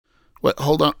Wait,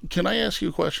 hold on. Can I ask you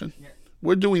a question? Yeah.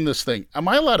 We're doing this thing. Am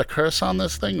I allowed to curse on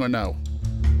this thing or no?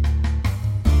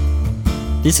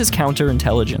 This is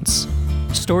Counterintelligence.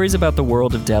 Stories about the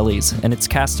world of delis and its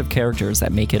cast of characters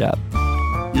that make it up.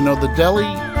 You know, the deli,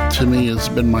 to me, has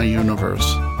been my universe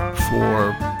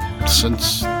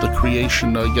since the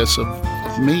creation, I guess, of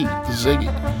me, Ziggy.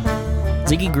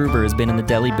 Ziggy Gruber has been in the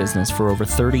deli business for over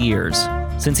 30 years,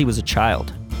 since he was a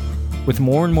child. With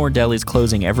more and more delis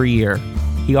closing every year,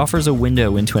 he offers a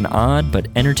window into an odd but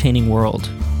entertaining world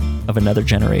of another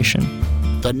generation.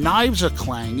 The knives are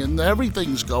clanging,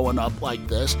 everything's going up like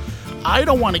this. I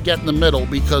don't want to get in the middle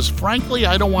because, frankly,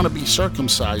 I don't want to be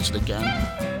circumcised again.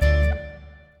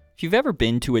 If you've ever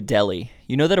been to a deli,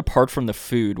 you know that apart from the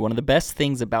food, one of the best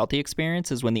things about the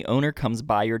experience is when the owner comes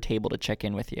by your table to check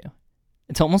in with you.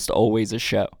 It's almost always a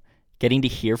show, getting to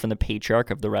hear from the patriarch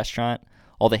of the restaurant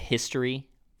all the history,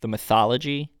 the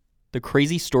mythology, the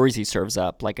crazy stories he serves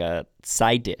up like a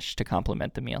side dish to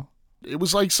complement the meal. It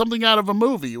was like something out of a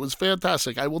movie. It was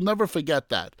fantastic. I will never forget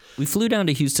that. We flew down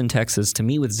to Houston, Texas to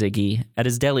meet with Ziggy at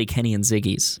his deli, Kenny and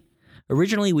Ziggy's.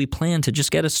 Originally, we planned to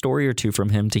just get a story or two from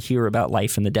him to hear about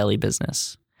life in the deli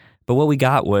business. But what we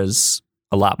got was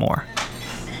a lot more.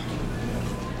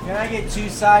 Can I get 2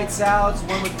 side salads,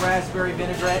 one with raspberry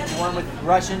vinaigrette and one with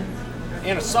Russian?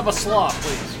 And a sub of slaw,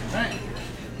 please. Right.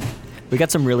 We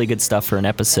got some really good stuff for an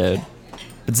episode,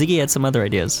 but Ziggy had some other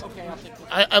ideas.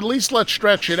 At least let's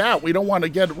stretch it out. We don't want to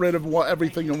get rid of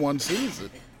everything in one season.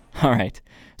 All right.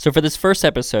 So for this first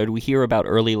episode, we hear about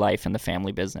early life in the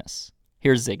family business.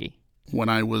 Here's Ziggy. When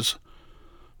I was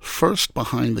first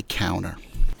behind the counter,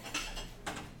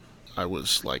 I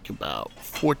was like about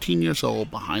 14 years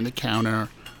old behind the counter,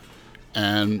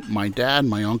 and my dad and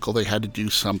my uncle, they had to do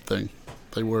something.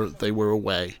 They were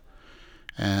away.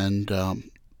 And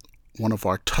one of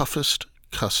our toughest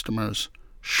customers,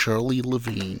 Shirley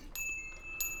Levine,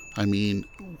 I mean,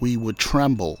 we would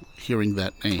tremble hearing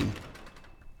that name,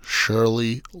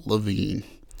 Shirley Levine.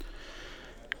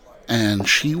 And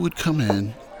she would come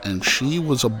in, and she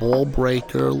was a ball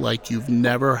breaker like you've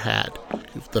never had.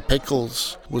 If the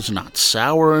pickles was not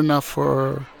sour enough for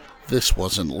her, this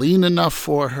wasn't lean enough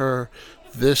for her,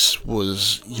 this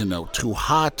was, too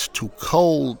hot, too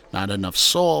cold, not enough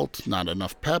salt, not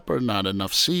enough pepper, not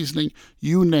enough seasoning,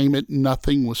 you name it,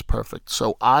 nothing was perfect.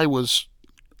 So I was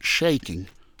shaking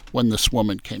when this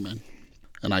woman came in.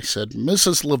 And I said,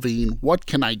 Mrs. Levine, what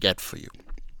can I get for you?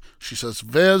 She says,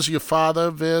 where's your father?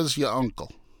 Where's your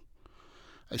uncle?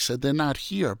 I said, they're not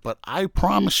here, but I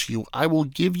promise you, I will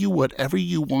give you whatever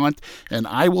you want, and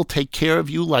I will take care of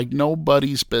you like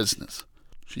nobody's business.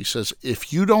 She says,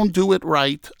 if you don't do it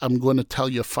right, I'm going to tell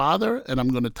your father, and I'm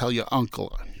going to tell your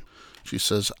uncle on you. She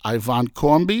says, I want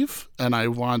corned beef, and I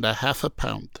want a half a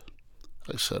pound.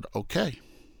 I said, okay.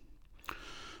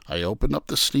 I open up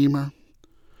the steamer.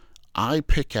 I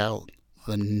pick out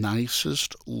the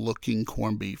nicest looking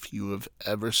corned beef you have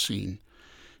ever seen.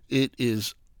 It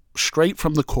is straight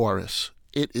from the chorus.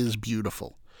 It is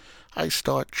beautiful. I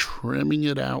start trimming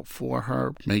it out for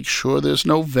her. Make sure there's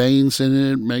no veins in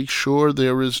it. Make sure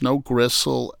there is no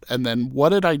gristle. And then what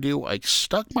did I do? I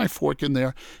stuck my fork in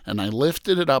there and I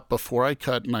lifted it up before I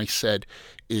cut and I said,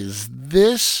 is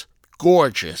this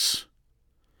gorgeous?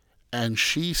 And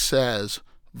she says,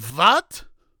 what?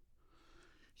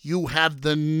 You have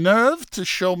the nerve to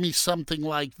show me something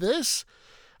like this?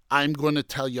 I'm going to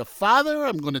tell your father.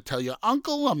 I'm going to tell your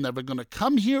uncle. I'm never going to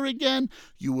come here again.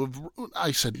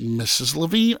 I said, Mrs.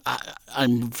 Levine,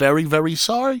 I'm very, very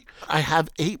sorry. I have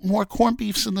 8 more corned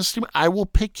beefs in the steamer. I will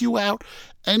pick you out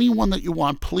anyone that you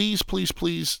want. Please, please,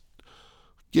 please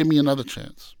give me another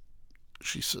chance.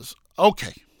 She says,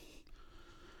 okay.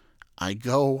 I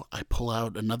go, I pull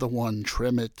out another one,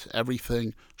 trim it,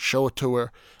 everything, show it to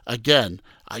her. Again,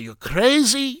 are you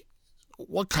crazy?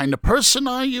 What kind of person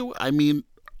are you? I mean,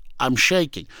 I'm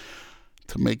shaking.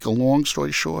 To make a long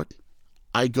story short,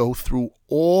 I go through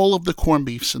all of the corned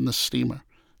beefs in the steamer.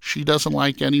 She doesn't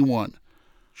like any one.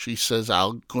 She says,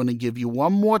 I'm going to give you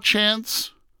one more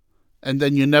chance, and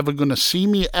then you're never going to see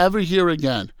me ever here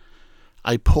again.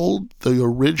 I pulled the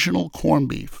original corned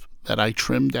beef that I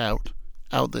trimmed out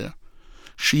there.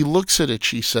 She looks at it,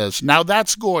 she says, now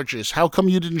that's gorgeous. How come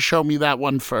you didn't show me that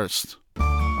one first?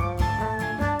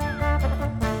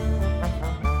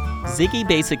 Ziggy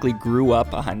basically grew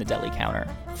up behind the deli counter,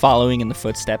 following in the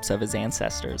footsteps of his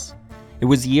ancestors. It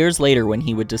was years later when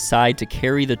he would decide to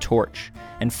carry the torch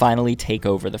and finally take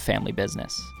over the family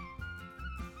business.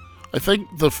 I think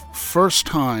the first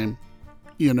time,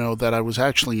 that I was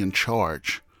actually in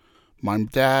charge, my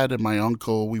dad and my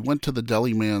uncle, we went to the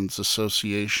Deli Man's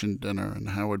Association dinner in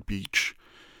Howard Beach.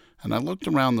 And I looked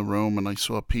around the room and I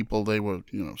saw people, they were,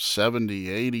 70,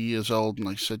 80 years old. And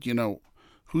I said,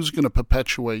 who's going to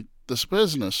perpetuate this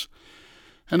business?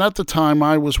 And at the time,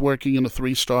 I was working in a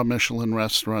 3-star Michelin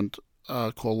restaurant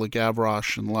called Le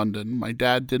Gavroche in London. My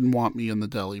dad didn't want me in the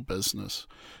deli business,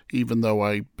 even though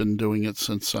I've been doing it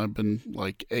since I've been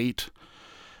like 8.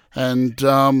 And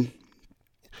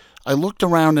I looked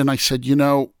around and I said,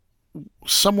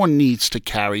 someone needs to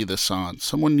carry this on.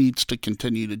 Someone needs to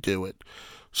continue to do it.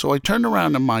 So I turned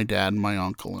around to my dad and my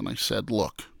uncle and I said,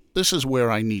 look, this is where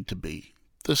I need to be.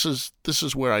 This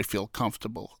is where I feel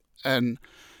comfortable. And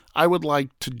I would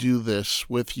like to do this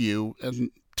with you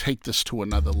and take this to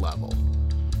another level.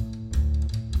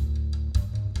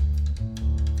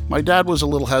 My dad was a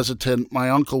little hesitant. My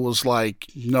uncle was like,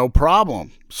 no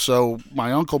problem. So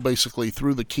my uncle basically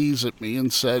threw the keys at me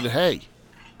and said, hey,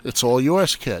 it's all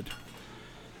yours, kid.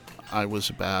 I was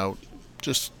about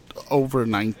just over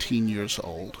 19 years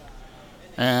old.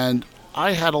 And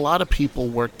I had a lot of people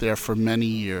work there for many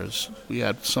years. We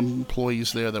had some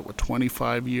employees there that were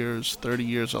 25 years, 30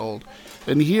 years old.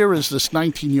 And here is this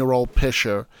 19-year-old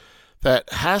pisher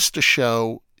that has to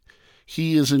show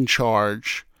he is in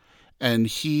charge and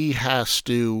he has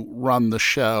to run the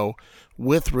show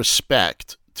with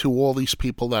respect to all these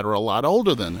people that are a lot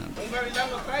older than him.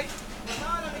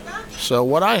 So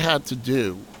what I had to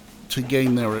do to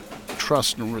gain their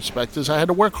trust and respect is I had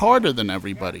to work harder than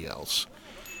everybody else.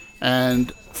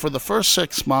 And for the first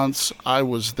 6 months, I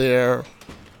was there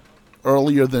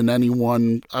earlier than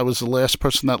anyone. I was the last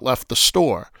person that left the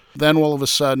store. Then all of a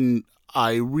sudden,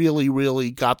 I really, really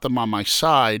got them on my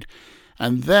side.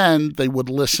 And then they would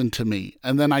listen to me.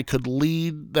 And then I could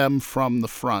lead them from the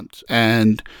front.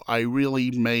 And I really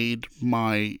made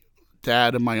my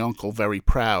dad and my uncle very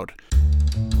proud.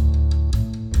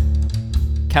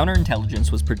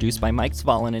 Counterintelligence was produced by Mike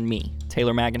Svalin and me,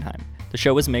 Taylor Magenheim. The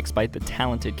show was mixed by the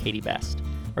talented Katie Best.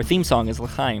 Our theme song is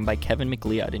L'chaim by Kevin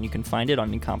McLeod, and you can find it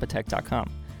on incompetech.com.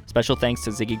 Special thanks to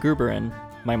Ziggy Gruber and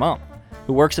my mom,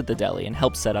 who works at the deli and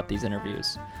helps set up these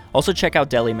interviews. Also check out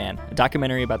Deli Man, a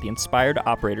documentary about the inspired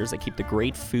operators that keep the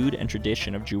great food and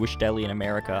tradition of Jewish deli in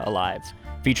America alive,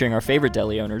 featuring our favorite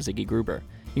deli owner, Ziggy Gruber.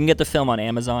 You can get the film on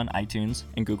Amazon, iTunes,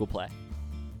 and Google Play.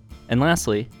 And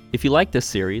lastly, if you like this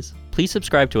series, please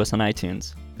subscribe to us on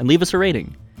iTunes and leave us a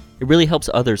rating. It really helps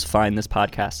others find this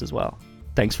podcast as well.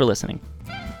 Thanks for listening.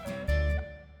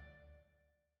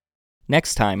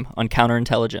 Next time on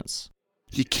Counterintelligence.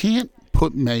 You can't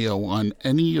put mayo on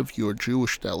any of your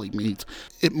Jewish deli meats.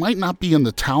 It might not be in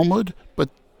the Talmud, but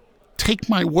take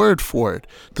my word for it.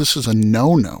 This is a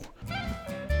no-no.